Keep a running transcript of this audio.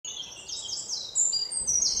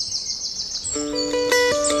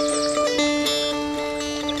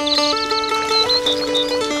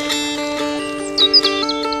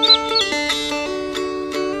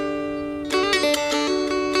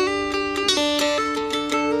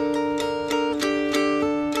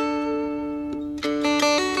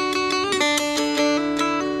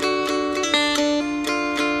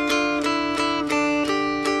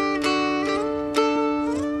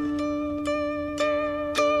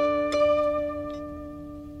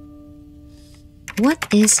What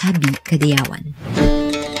is Habi Kadayawan?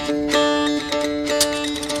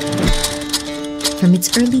 From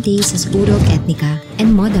its early days as Urok Etnica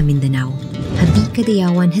and Moda Mindanao, Habi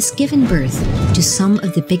Kadayawan has given birth to some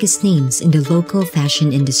of the biggest names in the local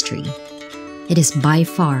fashion industry. It is by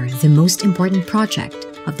far the most important project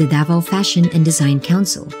of the Davao Fashion and Design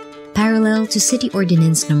Council, parallel to City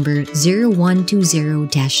Ordinance Number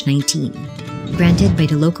 0120-19, granted by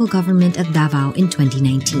the local government of Davao in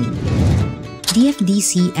 2019.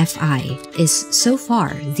 DFDC-FI is so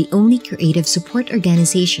far the only creative support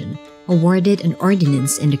organization awarded an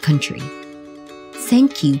ordinance in the country.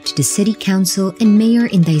 Thank you to the City Council and Mayor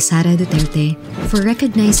Inday Sara Duterte for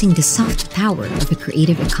recognizing the soft power of a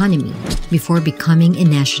creative economy before becoming a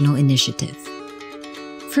national initiative.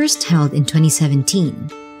 First held in 2017,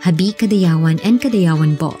 Habi Kadayawan and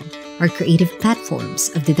Kadayawan Ball are creative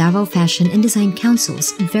platforms of the Davao Fashion and Design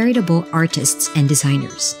Council's veritable artists and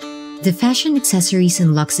designers. The fashion, accessories,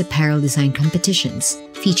 and luxe apparel design competitions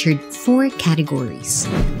featured 4 categories: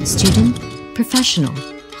 student, professional,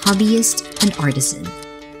 hobbyist, and artisan.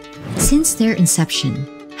 Since their inception,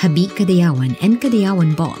 Habi Kadayawan and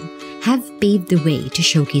Kadayawan Ball have paved the way to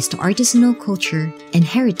showcase the artisanal culture and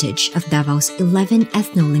heritage of Davao's 11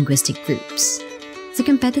 ethno-linguistic groups. The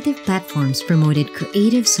competitive platforms promoted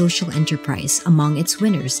creative social enterprise among its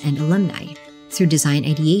winners and alumni through design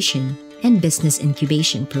ideation and business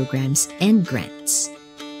incubation programs and grants.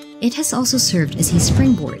 It has also served as a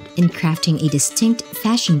springboard in crafting a distinct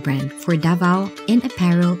fashion brand for Davao in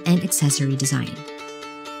apparel and accessory design.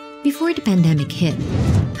 Before the pandemic hit,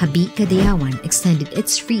 Habi Kadayawan extended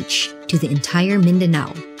its reach to the entire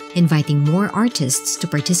Mindanao, inviting more artists to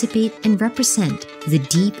participate and represent the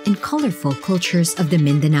deep and colorful cultures of the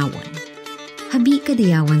Mindanaoan. Habi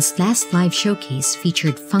Kadayawan's last live showcase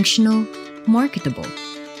featured functional, marketable,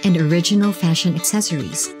 and original fashion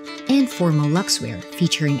accessories and formal luxwear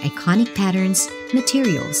featuring iconic patterns,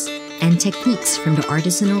 materials, and techniques from the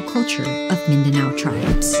artisanal culture of Mindanao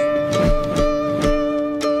tribes.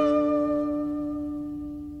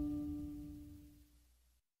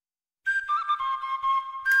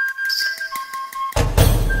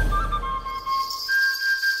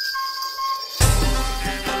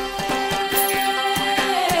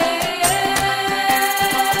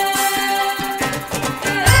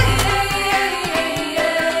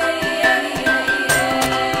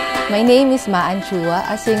 My name is Maan Chua,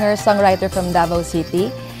 a singer-songwriter from Davao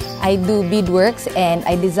City. I do beadworks and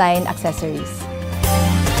I design accessories.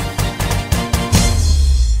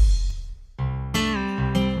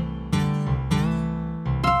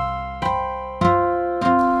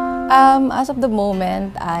 As of the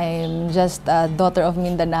moment, I'm just a daughter of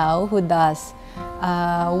Mindanao who does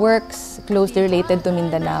works closely related to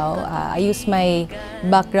Mindanao. I use my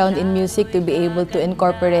background in music to be able to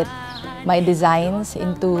incorporate my designs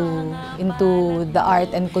into the art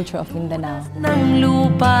and culture of Mindanao. Ng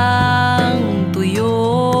lupang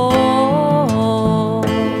tuyo.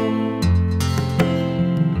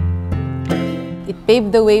 It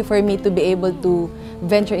paved the way for me to be able to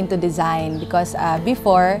venture into design because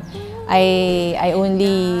before I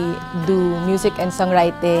only do music and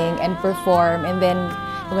songwriting and perform, and then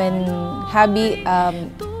when Habi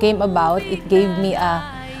came about, it gave me a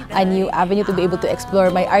new avenue to be able to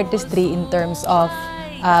explore my artistry in terms of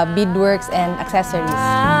beadworks and accessories.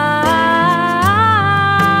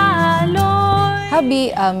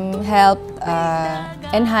 Habi helped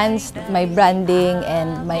enhance my branding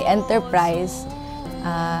and my enterprise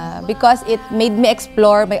because it made me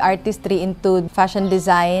explore my artistry into fashion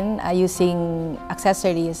design using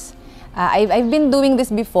accessories. I've been doing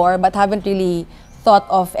this before but haven't really thought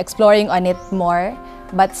of exploring on it more.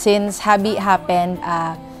 But since Habi happened,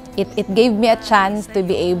 it gave me a chance to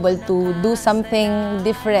be able to do something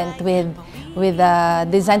different with the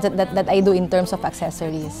designs that I do in terms of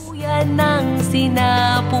accessories.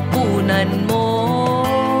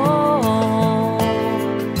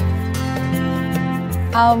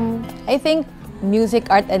 I think music,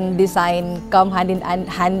 art, and design come hand in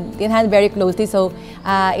hand very closely. So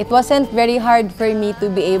it wasn't very hard for me to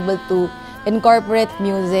be able to incorporate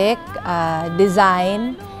music,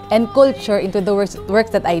 design, and culture into the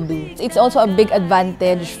works that I do. It's also a big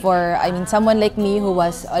advantage for, someone like me who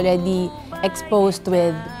was already exposed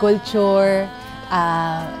with culture,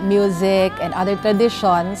 music and other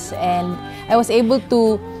traditions, and I was able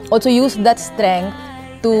to also use that strength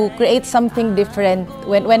to create something different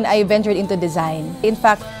when I ventured into design. In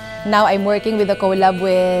fact, now I'm working with a collab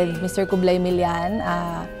with Mr. Kublai Millan.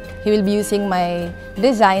 He will be using my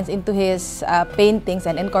designs into his paintings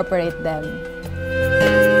and incorporate them.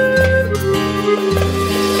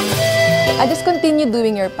 I just continue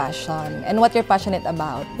doing your passion and what you're passionate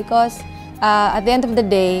about, because at the end of the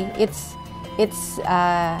day, it's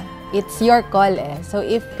your call. So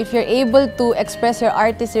if you're able to express your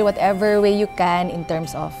artistry whatever way you can in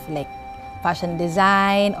terms of like fashion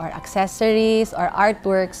design or accessories or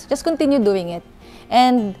artworks, just continue doing it.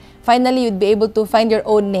 And finally, you'd be able to find your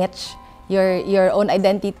own niche, your own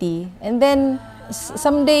identity, and then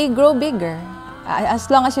someday grow bigger. As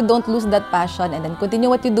long as you don't lose that passion and then continue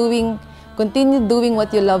doing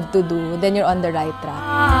what you love to do, then you're on the right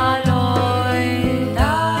track.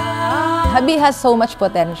 Habi has so much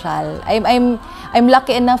potential. I'm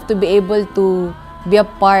lucky enough to be able to be a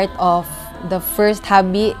part of the first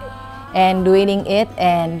Habi and winning it,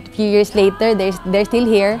 and a few years later they're still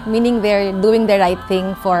here, meaning they're doing the right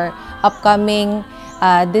thing for upcoming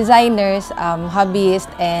designers,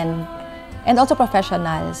 hobbyists, and also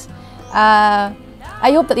professionals.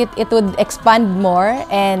 I hope that it would expand more,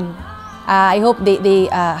 and I hope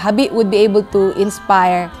Habi would be able to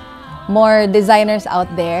inspire more designers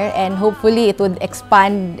out there, and hopefully it would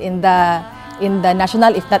expand in the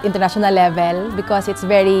national, if not international level, because it's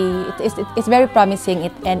very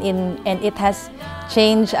promising, and it has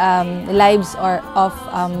changed lives of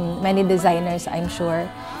many designers, I'm sure.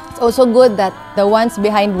 It's also good that the ones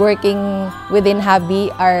behind working within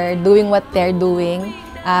Habi are doing what they're doing,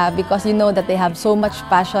 because you know that they have so much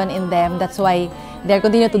passion in them. That's why they're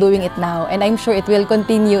continuing to doing it now, and I'm sure it will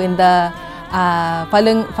continue in the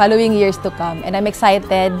following years to come, and I'm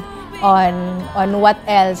excited on what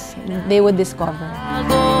else they would discover.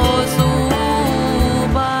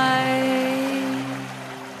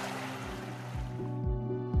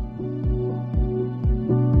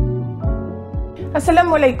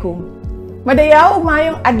 Assalamualaikum. Madayaw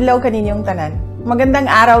mayong adlaw kaninyong tanan.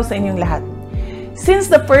 Magandang araw sa inyong lahat.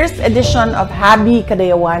 Since the first edition of Habi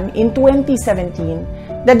Kadayawan in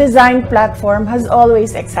 2017, the design platform has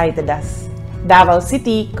always excited us. Davao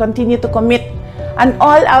City continued to commit an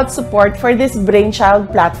all-out support for this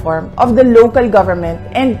brainchild platform of the local government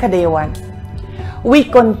and Kadayawan. We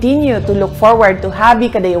continue to look forward to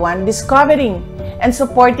Habi Kadayawan discovering and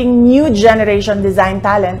supporting new generation design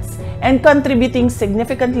talents and contributing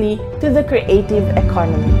significantly to the creative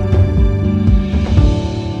economy.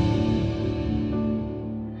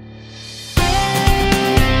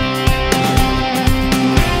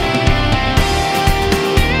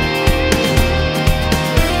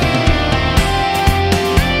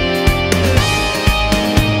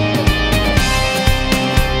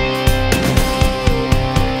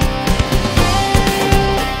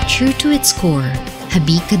 True to its core,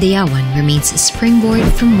 Habi Kadayawan remains a springboard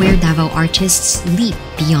from where Davao artists leap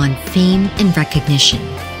beyond fame and recognition.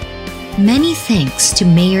 Many thanks to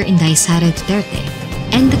Mayor Inday Sara Duterte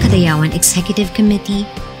and the Kadayawan Executive Committee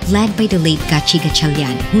led by the late Gachi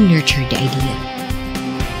Gatchalian, who nurtured the idea.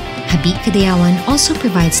 Habi Kadayawan also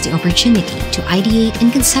provides the opportunity to ideate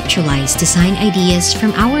and conceptualize design ideas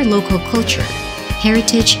from our local culture,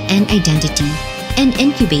 heritage, and identity, and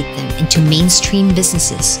incubate them into mainstream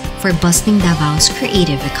businesses for bustling Davao's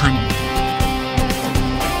creative economy.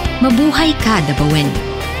 Mabuhay ka, Davaoen!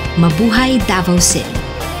 Mabuhay, Davao City!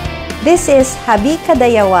 This is Habi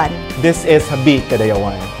Kadayawan. This is Habi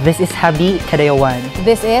Kadayawan. This is Habi Kadayawan.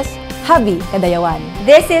 This is Habi Kadayawan.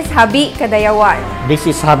 This is Habi Kadayawan. This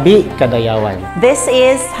is Habi Kadayawan. This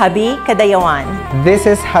is Habi Kadayawan.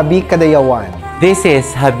 This is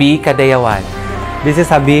Habi Kadayawan. This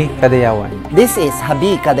is Habi Kadayawan. This is Habi Kadayawan. This is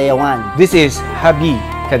Habi Kadayawan. This is Habi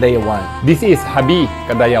Kadayawan. This is Habi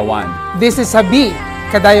Kadayawan. This is Habi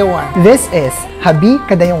Kadayawan. This is Habi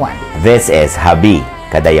Kadayawan. This is Habi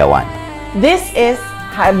Kadayawan. This is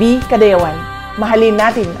Habi Kadayawan. Mahalin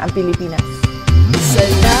natin ang Pilipinas.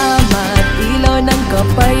 Salamat, ilaw ng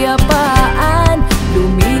kapayapaan.